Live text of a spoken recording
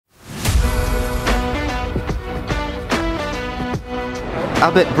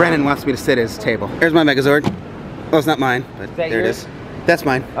I'll bet Brennan wants me to sit at his table. There's my Megazord. Well, it's not mine, but there it is. That's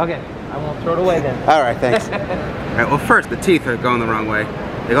mine. Okay, I won't throw it away then. All right, thanks. All right, well, first, the teeth are going the wrong way.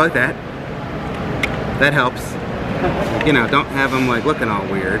 They go like that. That helps. You know, don't have them, like, looking all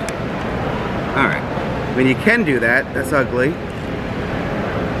weird. All right. When you can do that, that's ugly.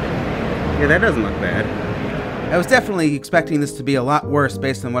 Yeah, that doesn't look bad. I was definitely expecting this to be a lot worse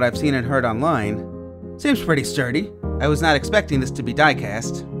based on what I've seen and heard online. Seems pretty sturdy. I was not expecting this to be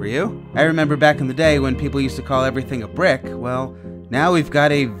die-cast, were you? I remember back in the day when people used to call everything a brick. Well, now we've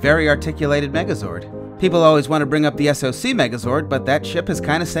got a very articulated Megazord. People always want to bring up the SOC Megazord, but that ship has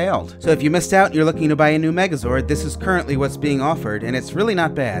kind of sailed. So if you missed out and you're looking to buy a new Megazord, this is currently what's being offered, and it's really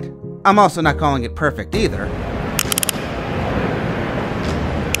not bad. I'm also not calling it perfect either.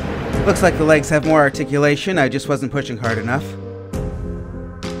 Looks like the legs have more articulation, I just wasn't pushing hard enough.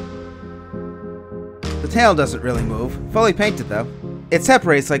 The tail doesn't really move, fully painted though. It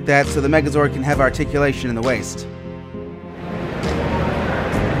separates like that so the Megazord can have articulation in the waist.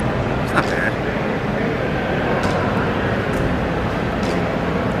 It's not bad.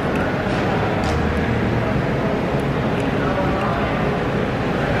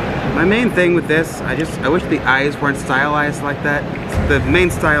 My main thing with this, I wish the eyes weren't stylized like that. It's the main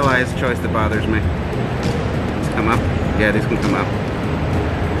stylized choice that bothers me. These come up. Yeah, these can come up.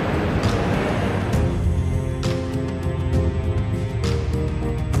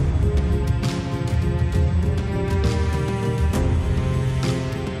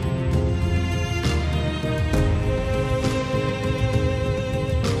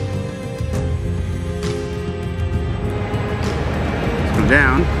 These come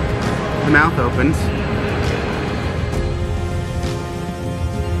down. The mouth opens.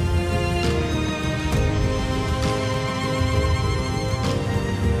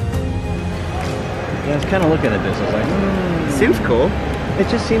 Yeah, I was kind of looking at this. I was like, Seems cool. It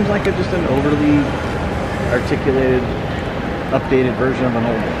just seems like just an overly articulated, updated version of an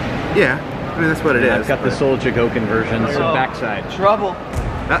old one. Yeah, I mean that's what it is. I've got this old Jagokin version, so backside. Trouble.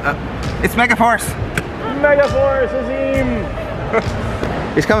 It's Megaforce. Megaforce is him.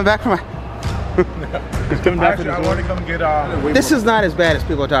 He's coming back from my... He's coming back Actually, I want to come get This is not as bad as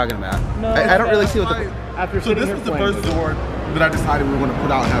people are talking about. No, I don't really see what the... So this was the first Zord that I decided we were going to put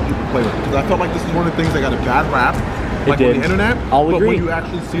out and have people play with, because I felt like this is one of the things that got a bad rap, like on the internet. I'll but agree. when you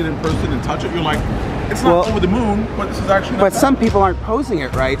actually see it in person and touch it, you're like, it's not over the moon, but this is actually not But bad. some people aren't posing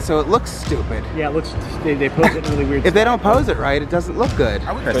it right, so it looks stupid. Yeah, it looks, they pose it in really weird If they don't pose it right, it doesn't look good.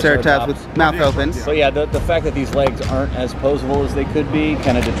 Triceratops with mouth opens. So yeah, the fact that these legs aren't as posable as they could be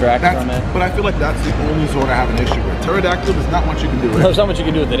kind of detracts from it. But I feel like that's the only Zord I have an issue with. Pterodactyl, there's not much you can do with it. There's not much you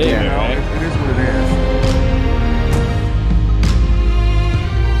can do with it anyway, right? It is what it is.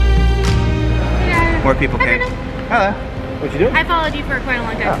 More people came. Hello. What'd you do? I followed you for quite a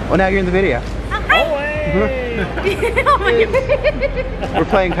long time. Well, now you're in the video. Oh, hi. Oh my goodness. We're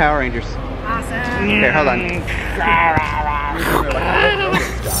playing Power Rangers. Awesome. Here, hold on.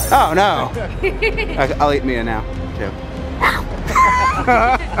 Oh, no. I'll eat Mia now, too.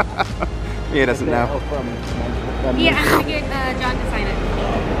 Mia doesn't know. Yeah, I'm going to get John to sign it.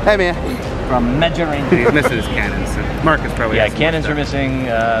 Hey, Mia. From Measuring. He's missing his cannons. So Marcus probably has some cannons more are stuff.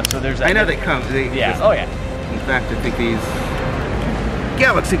 missing, so there's... I know they come. Yeah, oh yeah. In fact, I think these...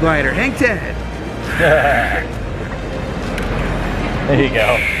 Galaxy Glider, hang dead. There you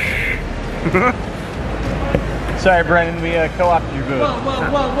go. Sorry, Brennan, we co-opted your booth.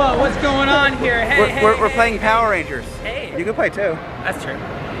 Whoa, what's going on here? Hey, We're playing Power Rangers. Hey. You can play too. That's true.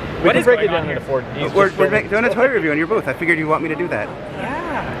 What is going on here? We're doing a toy review in your booth. I figured you want me to do that.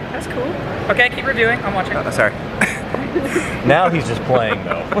 Yeah, that's cool. Okay, keep reviewing. I'm watching. Oh, sorry. Now he's just playing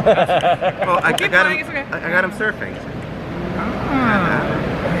though. Well, I Keep got playing, him. it's okay. I got him surfing.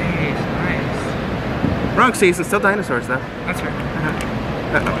 Nice. Wrong season, still dinosaurs though. That's right.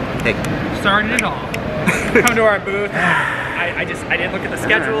 Hey. Started it all. Come to our booth. I didn't look at the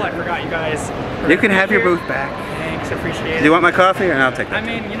schedule. I forgot you guys. You can have your booth back. Thanks, appreciate it. Do you want my coffee, or I'll take that? I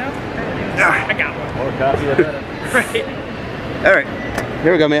mean, you know, I got one. More coffee, the better. Right. All right.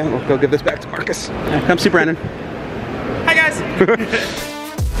 Here we go, man. We'll go give this back to Marcus. Come see Brennan. Hi, guys.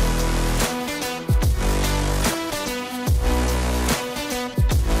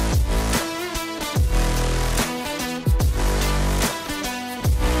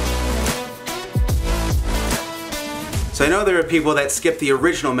 So I know there are people that skipped the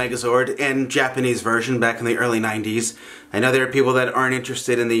original Megazord and Japanese version back in the early 90s. I know there are people that aren't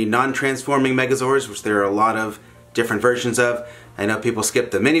interested in the non-transforming Megazords, which there are a lot of different versions of. I know people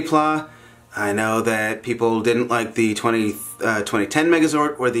skipped the Mini-Pla. I know that people didn't like the 2010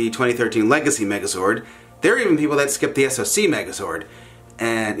 Megazord or the 2013 Legacy Megazord. There are even people that skipped the SOC Megazord.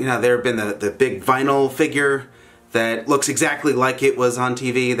 and you know, there have been the big vinyl figure that looks exactly like it was on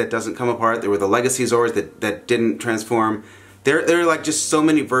TV, that doesn't come apart. There were the Legacy Zords that didn't transform. There are like just so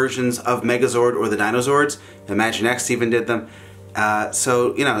many versions of Megazord or the Dinozords. Imaginext even did them.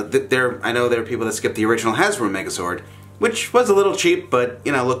 So, you know, I know there are people that skip the original Hasbro Megazord, which was a little cheap, but,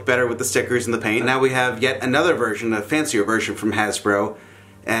 you know, looked better with the stickers and the paint. Now we have yet another version, a fancier version from Hasbro,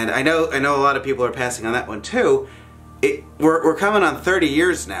 and I know a lot of people are passing on that one too. We're coming on 30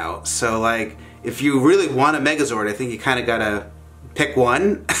 years now, so like, if you really want a Megazord, I think you kind of gotta pick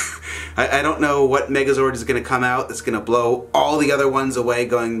one. I don't know what Megazord is going to come out that's going to blow all the other ones away,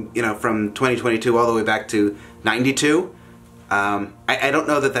 going, you know, from 2022 all the way back to 92. I don't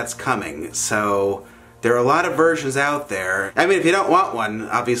know that that's coming, so there are a lot of versions out there. I mean, if you don't want one,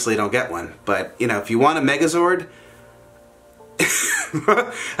 obviously don't get one. But, you know, if you want a Megazord,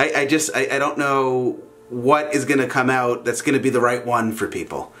 I don't know what is going to come out that's going to be the right one for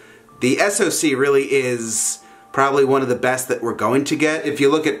people. The SoC really is probably one of the best that we're going to get. If you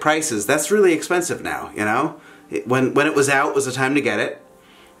look at prices, that's really expensive now, you know? When it was out was the time to get it.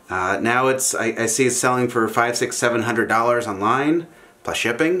 Now it's, I see it's selling for $500, $600, $700 online, plus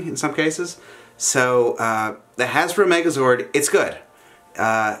shipping in some cases. So the Hasbro Megazord, it's good.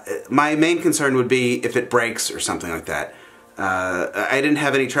 My main concern would be if it breaks or something like that. I didn't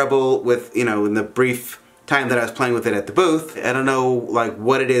have any trouble with, you know, in the brief time that I was playing with it at the booth. I don't know like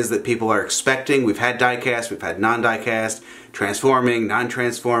what it is that people are expecting. We've had die-cast, we've had non-die-cast, transforming,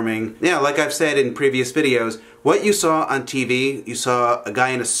 non-transforming. Yeah, like I've said in previous videos, what you saw on TV, you saw a guy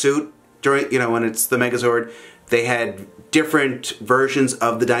in a suit during, you know, when it's the Megazord. They had different versions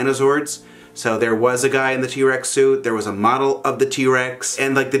of the Dinozords. So there was a guy in the T-Rex suit, there was a model of the T-Rex,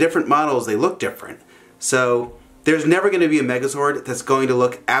 and like the different models, they look different. So there's never going to be a Megazord that's going to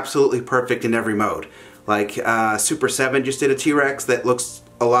look absolutely perfect in every mode. Like Super 7 just did a T-Rex that looks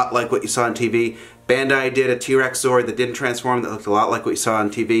a lot like what you saw on TV. Bandai did a T-Rex Zord that didn't transform that looked a lot like what you saw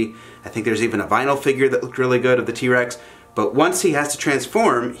on TV. I think there's even a vinyl figure that looked really good of the T-Rex. But once he has to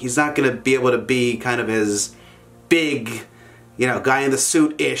transform, he's not going to be able to be kind of as big, you know, guy in the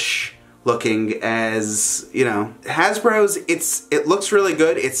suit-ish looking as, you know. Hasbro's, it looks really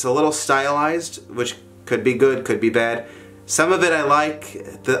good. It's a little stylized, which could be good, could be bad. Some of it I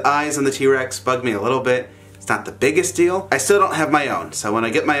like. The eyes on the T-Rex bug me a little bit. It's not the biggest deal. I still don't have my own, so when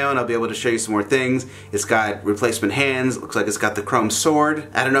I get my own, I'll be able to show you some more things. It's got replacement hands. It looks like it's got the chrome sword.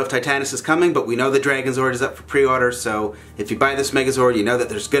 I don't know if Titanus is coming, but we know the Dragonzord is up for pre-order, so if you buy this Megazord, you know that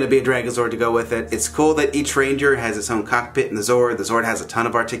there's going to be a Dragonzord to go with it. It's cool that each Ranger has its own cockpit in the Zord. The Zord has a ton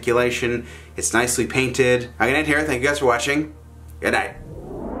of articulation. It's nicely painted. I'm going to end here. Thank you guys for watching. Good night.